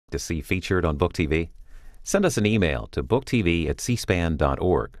to see featured on Book TV? Send us an email to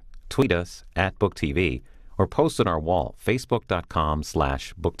booktv@cspan.org, tweet us @BookTV, or post on our wall,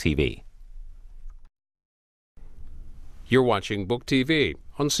 facebook.com/BookTV. You're watching Book TV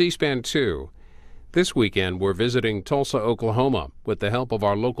on C-SPAN 2. This weekend, we're visiting Tulsa, Oklahoma, with the help of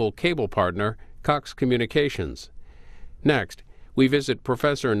our local cable partner, Cox Communications. Next, we visit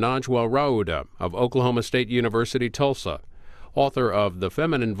Professor Najwa Raouda of Oklahoma State University, Tulsa, author of The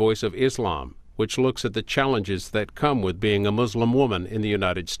Feminine Voice of Islam, which looks at the challenges that come with being a Muslim woman in the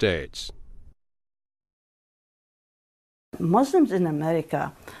United States. Muslims in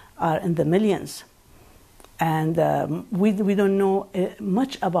America are in the millions. And we don't know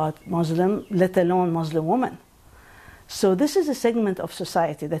much about Muslim, let alone Muslim women. So this is a segment of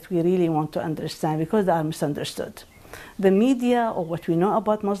society that we really want to understand because they are misunderstood. The media, or what we know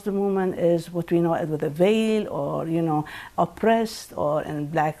about Muslim women, is what we know with a veil, or oppressed, or in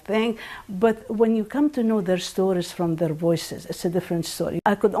black thing. But when you come to know their stories from their voices, it's a different story.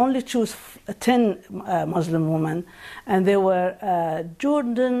 I could only choose 10 Muslim women, and they were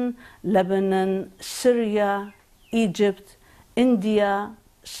Jordan, Lebanon, Syria, Egypt, India,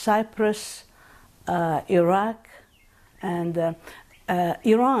 Cyprus, Iraq, and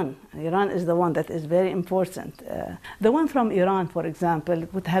Iran. Iran is the one that is very important. The one from Iran, for example,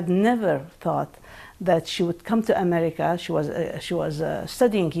 would have never thought that she would come to America. She was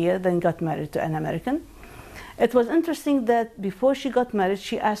studying here, then got married to an American. It was interesting that before she got married,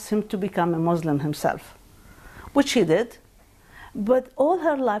 she asked him to become a Muslim himself, which he did. But all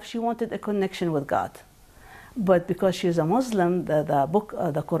her life, she wanted a connection with God. But because she is a Muslim, the book,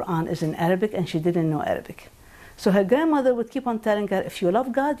 the Quran, is in Arabic, and she didn't know Arabic. So her grandmother would keep on telling her, if you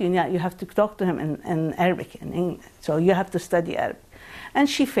love God, you have to talk to him in Arabic, in English. So you have to study Arabic. And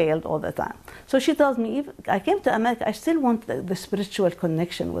she failed all the time. So she tells me, if I came to America, I still want the spiritual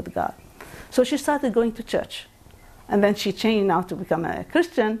connection with God. So she started going to church. And then she changed now to become a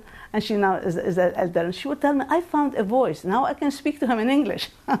Christian, and she now is an elder. And she would tell me, I found a voice. Now I can speak to him in English.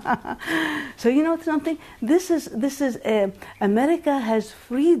 So you know something? America has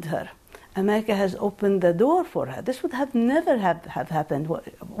freed her. America has opened the door for her. This would have never have happened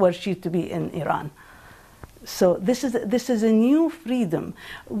were she to be in Iran. So this is a new freedom.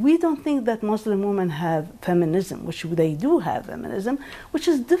 We don't think that Muslim women have feminism, which they do have feminism, which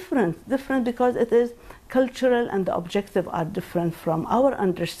is different because it is cultural, and the objective are different from our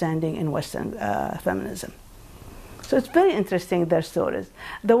understanding in Western feminism. So it's very interesting, their stories.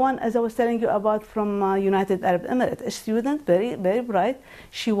 The one, as I was telling you about, from United Arab Emirates, a student, very, very bright.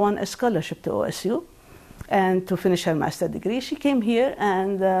 She won a scholarship to OSU, and to finish her master's degree. She came here,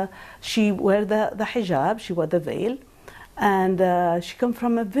 and she wore the hijab, she wore the veil, and she comes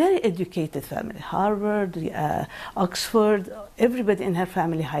from a very educated family, Harvard, Oxford, everybody in her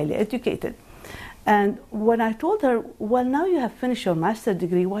family highly educated. And when I told her, well, now you have finished your master's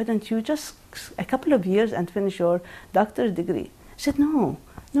degree, why don't you just a couple of years and finish your doctorate degree? She said, no,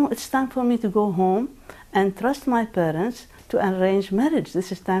 it's time for me to go home and trust my parents to arrange marriage.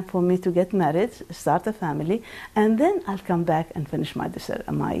 This is time for me to get married, start a family, and then I'll come back and finish my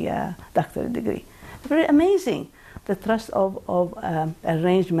doctorate degree. Very amazing, the trust of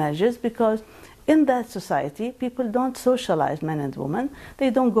arranged marriages, because in that society, people don't socialize, men and women.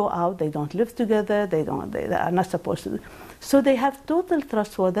 They don't go out, they don't live together, they are not supposed to. So they have total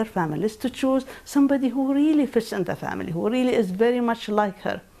trust for their families to choose somebody who really fits in the family, who really is very much like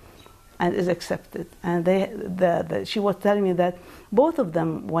her and is accepted. And she was telling me that both of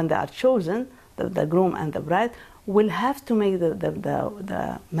them, when they are chosen, the groom and the bride, will have to make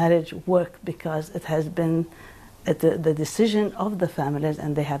the marriage work, because it has been the decision of the families,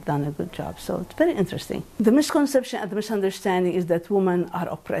 and they have done a good job. So it's very interesting. The misconception and the misunderstanding is that women are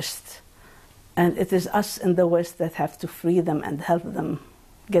oppressed, and it is us in the West that have to free them and help them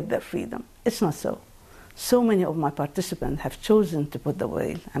get their freedom. It's not so. So many of my participants have chosen to put the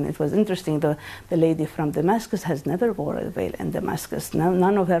veil. And it was interesting, the lady from Damascus has never worn a veil in Damascus.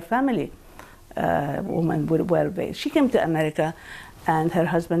 None of her family women would wear a veil. She came to America, and her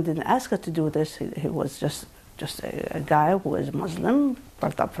husband didn't ask her to do this. He was just a guy who was Muslim,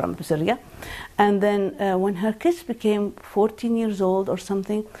 brought up from Syria. And then when her kids became 14 years old or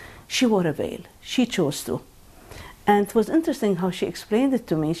something, she wore a veil. She chose to. And it was interesting how she explained it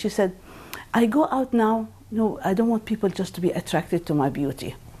to me. She said, I go out now, I don't want people just to be attracted to my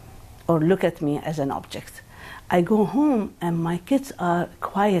beauty or look at me as an object. I go home and my kids are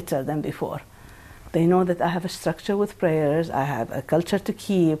quieter than before. They know that I have a structure with prayers, I have a culture to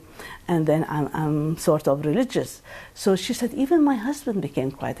keep, and then I'm sort of religious. So she said, even my husband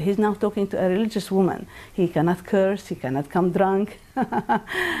became quiet. He's now talking to a religious woman. He cannot curse, he cannot come drunk.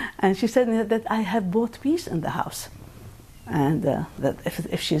 And she said that I have brought peace in the house. And that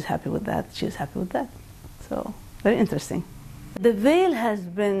if she's happy with that, she's happy with that. So, very interesting. The veil has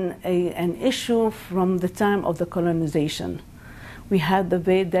been an issue from the time of the colonization. We had the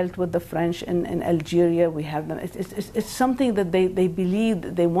veil dealt with the French in Algeria. We have them. It's something that they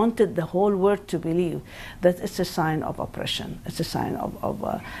believed, they wanted the whole world to believe that it's a sign of oppression. It's a sign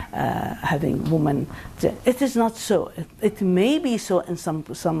of having women. It is not so. It may be so in some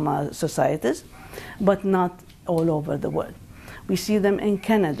societies, but not all over the world. We see them in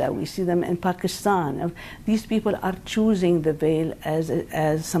Canada, we see them in Pakistan. These people are choosing the veil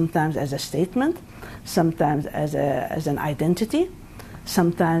as sometimes as a statement, sometimes as an identity,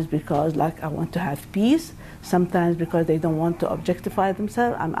 sometimes because like I want to have peace, sometimes because they don't want to objectify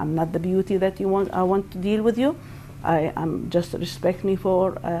themselves. I'm not the beauty that you want. I want to deal with you. I'm just respect me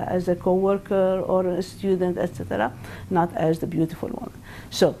for as a co-worker or a student, etc., not as the beautiful one.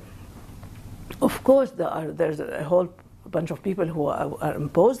 So, of course, there's a whole bunch of people who are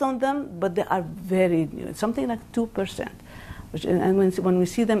imposed on them, but they are very new, something like 2%. And when we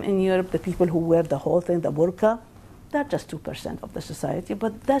see them in Europe, the people who wear the whole thing, the burqa, they're just 2% of the society,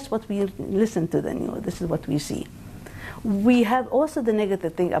 but that's what we listen to the news. This is what we see. We have also the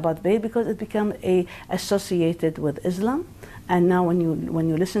negative thing about veil because it became associated with Islam, and now when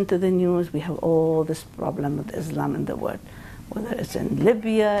you listen to the news, we have all this problem with Islam in the world, whether it's in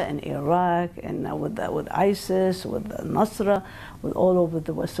Libya, in Iraq, and now with ISIS, with Nusra, with all over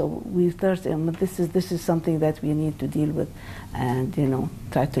the world. So we thirst, this is something that we need to deal with, and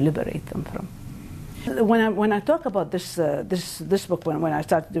try to liberate them from. When I talk about this book, when I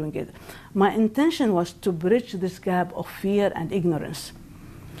started doing it, my intention was to bridge this gap of fear and ignorance.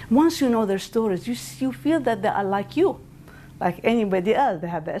 Once you know their stories, you feel that they are like you, like anybody else. They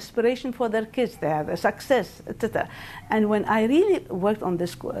have the aspiration for their kids, they have the success, etc. And when I really worked on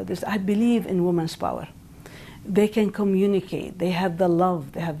this, I believe in women's power. They can communicate, they have the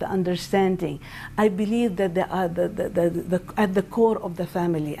love, they have the understanding. I believe that they are at the core of the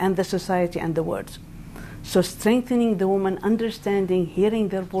family and the society and the world. So strengthening the woman, understanding, hearing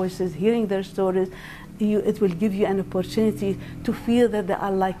their voices, hearing their stories, it will give you an opportunity to feel that they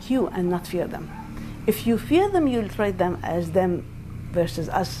are like you and not fear them. If you fear them, you'll treat them as them versus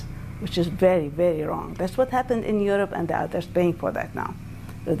us, which is very, very wrong. That's what happened in Europe, and they're paying for that now.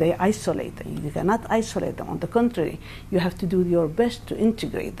 So they isolate them. You cannot isolate them. On the contrary, you have to do your best to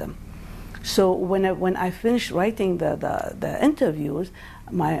integrate them. So when I finished writing the interviews,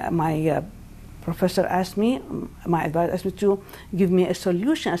 my professor asked me, my advisor asked me to give me a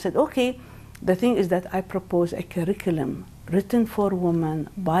solution. I said, okay, the thing is that I propose a curriculum written for women,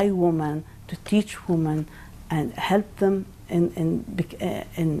 by women, to teach women and help them in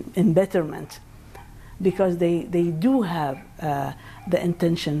betterment, because they do have the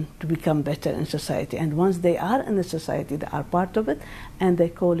intention to become better in society. And once they are in the society, they are part of it, and they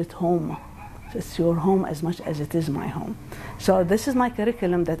call it home. So it's your home as much as it is my home. So this is my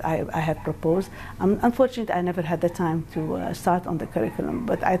curriculum that I have proposed. Unfortunately, I never had the time to start on the curriculum,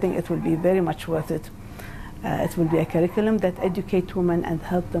 but I think it will be very much worth it. It will be a curriculum that educates women and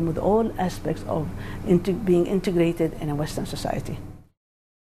help them with all aspects of being integrated in a Western society.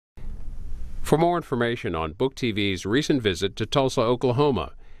 For more information on Book TV's recent visit to Tulsa,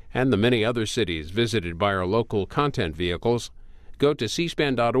 Oklahoma, and the many other cities visited by our local content vehicles, go to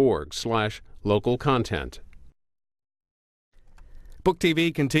cspan.org/local content. Book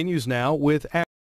TV continues now with